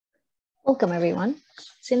Welcome everyone.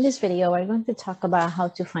 So in this video, we're going to talk about how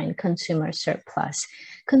to find consumer surplus.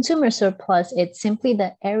 Consumer surplus, it's simply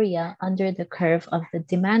the area under the curve of the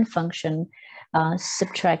demand function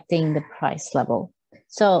subtracting the price level.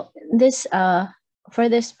 So this for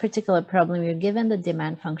this particular problem, you're given the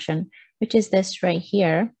demand function, which is this right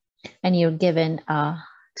here, and you're given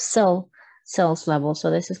sales level.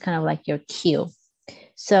 So this is kind of like your Q.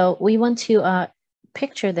 So we want to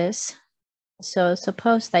picture this. So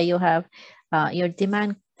suppose that you have your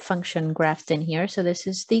demand function graphed in here. So this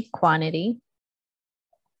is the quantity,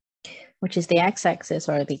 which is the x-axis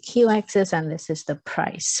or the q-axis, and this is the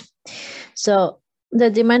price. So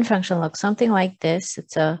the demand function looks something like this.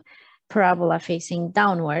 It's a parabola facing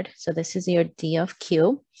downward. So this is your d of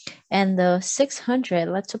q. And the 600,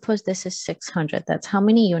 let's suppose this is 600. That's how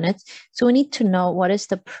many units. So we need to know what is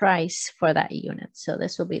the price for that unit. So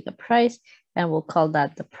this will be the price, and we'll call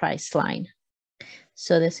that the price line.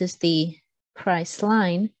 So this is the price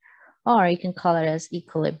line, or you can call it as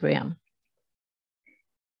equilibrium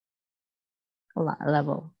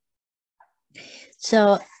level.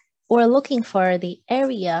 So we're looking for the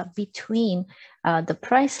area between the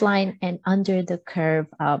price line and under the curve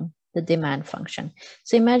of the demand function.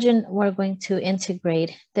 So imagine we're going to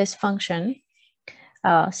integrate this function,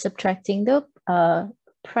 subtracting the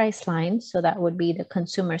price line, so that would be the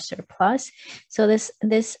consumer surplus. So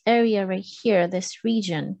this area right here, this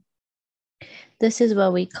region, this is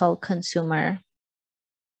what we call consumer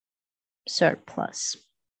surplus.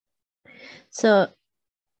 So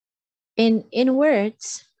in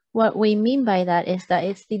words, what we mean by that is that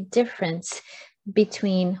it's the difference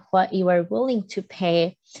between what you are willing to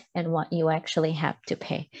pay and what you actually have to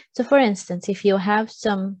pay. So for instance, if you have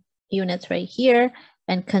some units right here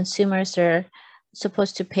and consumers are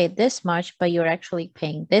supposed to pay this much, but you're actually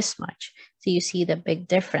paying this much. So you see the big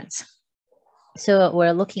difference. So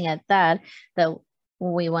we're looking at that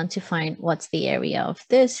we want to find what's the area of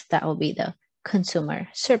this. That will be the consumer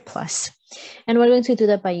surplus. And we're going to do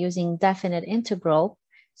that by using definite integral.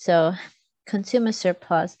 So consumer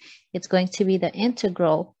surplus, it's going to be the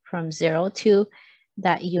integral from 0 to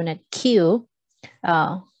that unit Q,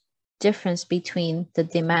 difference between the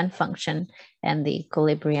demand function and the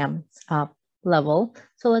equilibrium level.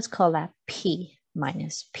 So let's call that P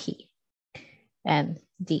minus P and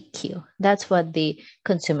dq. That's what the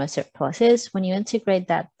consumer surplus is. When you integrate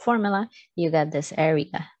that formula, you get this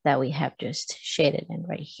area that we have just shaded in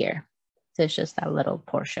right here. So it's just that little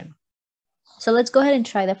portion. So let's go ahead and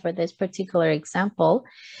try that for this particular example.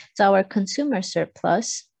 So our consumer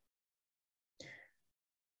surplus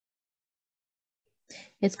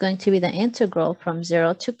is going to be the integral from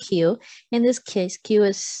 0 to q. In this case, q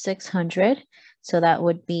is 600. So that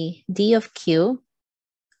would be d of q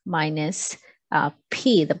minus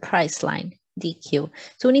p, the price line, dq.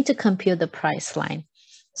 So we need to compute the price line.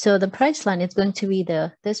 So the price line is going to be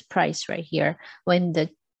this price right here when the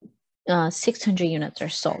 600 units are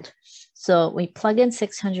sold. So we plug in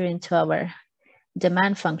 600 into our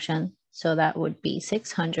demand function. So that would be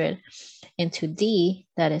 600 into d,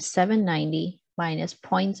 that is 790 minus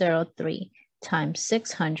 0.03 times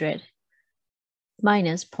 600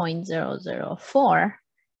 minus 0.004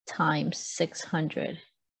 times 600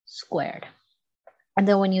 squared. And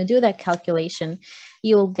then when you do that calculation,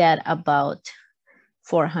 you'll get about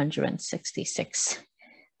 466.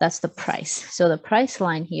 That's the price. So the price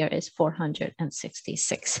line here is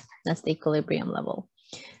 466. That's the equilibrium level.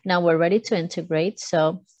 Now we're ready to integrate.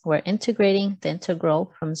 So we're integrating the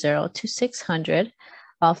integral from 0 to 600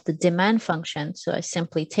 of the demand function. So I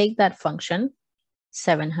simply take that function,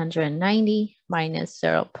 790 minus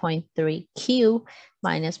 0.3 q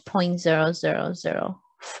minus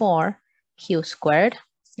 0.0004 q squared,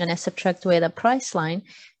 and I subtract away the price line,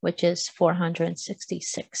 which is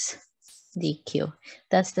 466 dq.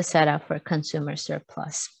 That's the setup for consumer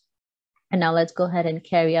surplus. And now let's go ahead and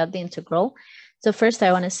carry out the integral. So first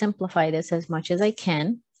I want to simplify this as much as I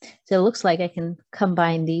can. So it looks like I can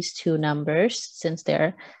combine these two numbers since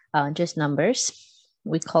they're just numbers.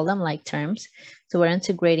 We call them like terms. So we're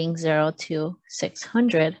integrating 0 to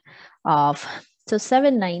 600 of, so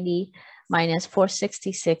 790 minus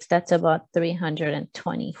 466, that's about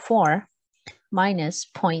 324, minus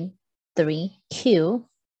 0.3 q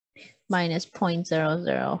minus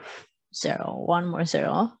 0.000, one more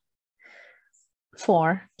 0,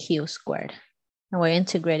 4 q squared. And we're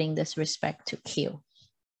integrating this respect to q.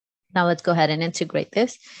 Now let's go ahead and integrate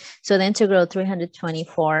this. So the integral of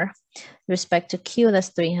 324 respect to q, that's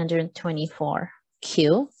 324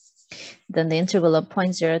 q. Then the integral of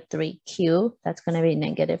 0.03 q, that's going to be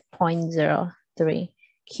negative 0.03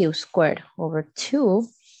 q squared over 2.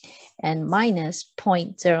 and minus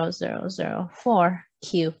 0.0004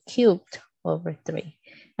 Q cubed over 3.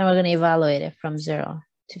 And we're going to evaluate it from 0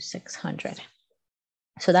 to 600.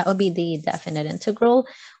 So that would be the definite integral.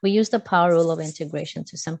 We use the power rule of integration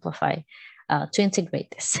to simplify, to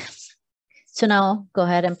integrate this. So now go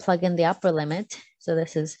ahead and plug in the upper limit. So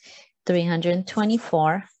this is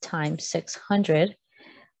 324 times 600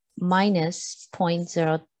 minus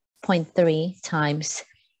 0.3 times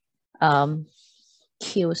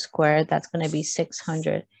Q squared. That's going to be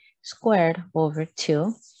 600 squared over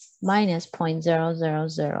 2 minus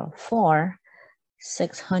 0.0004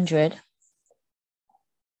 600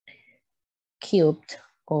 cubed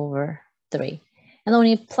over 3. And then when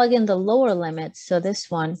you plug in the lower limits, so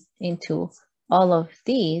this one into all of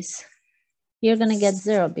these, you're going to get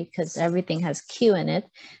 0 because everything has Q in it.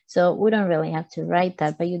 So we don't really have to write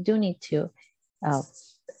that, but you do need to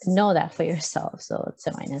know that for yourself. So it's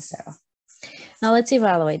a minus 0. Now let's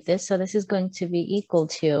evaluate this. So this is going to be equal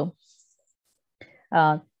to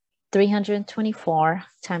 324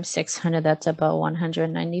 times 600. That's about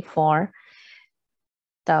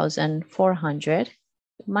 194,400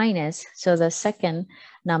 minus. So the second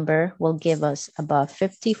number will give us about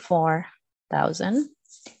 54,000.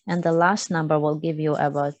 And the last number will give you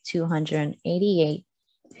about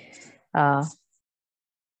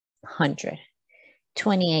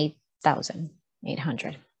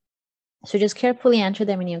 28,800. So just carefully enter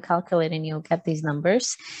them in your calculator and you'll get these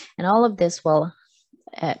numbers. And all of this will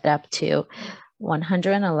add up to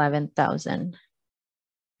 111,000,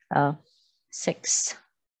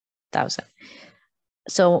 6,000.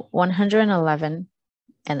 So 111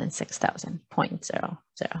 and then 6,000.00.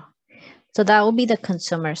 So that will be the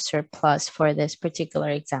consumer surplus for this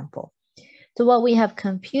particular example. So what we have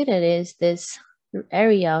computed is this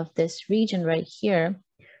area of this region right here,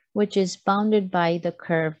 which is bounded by the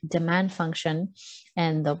curve demand function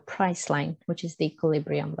and the price line, which is the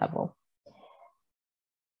equilibrium level.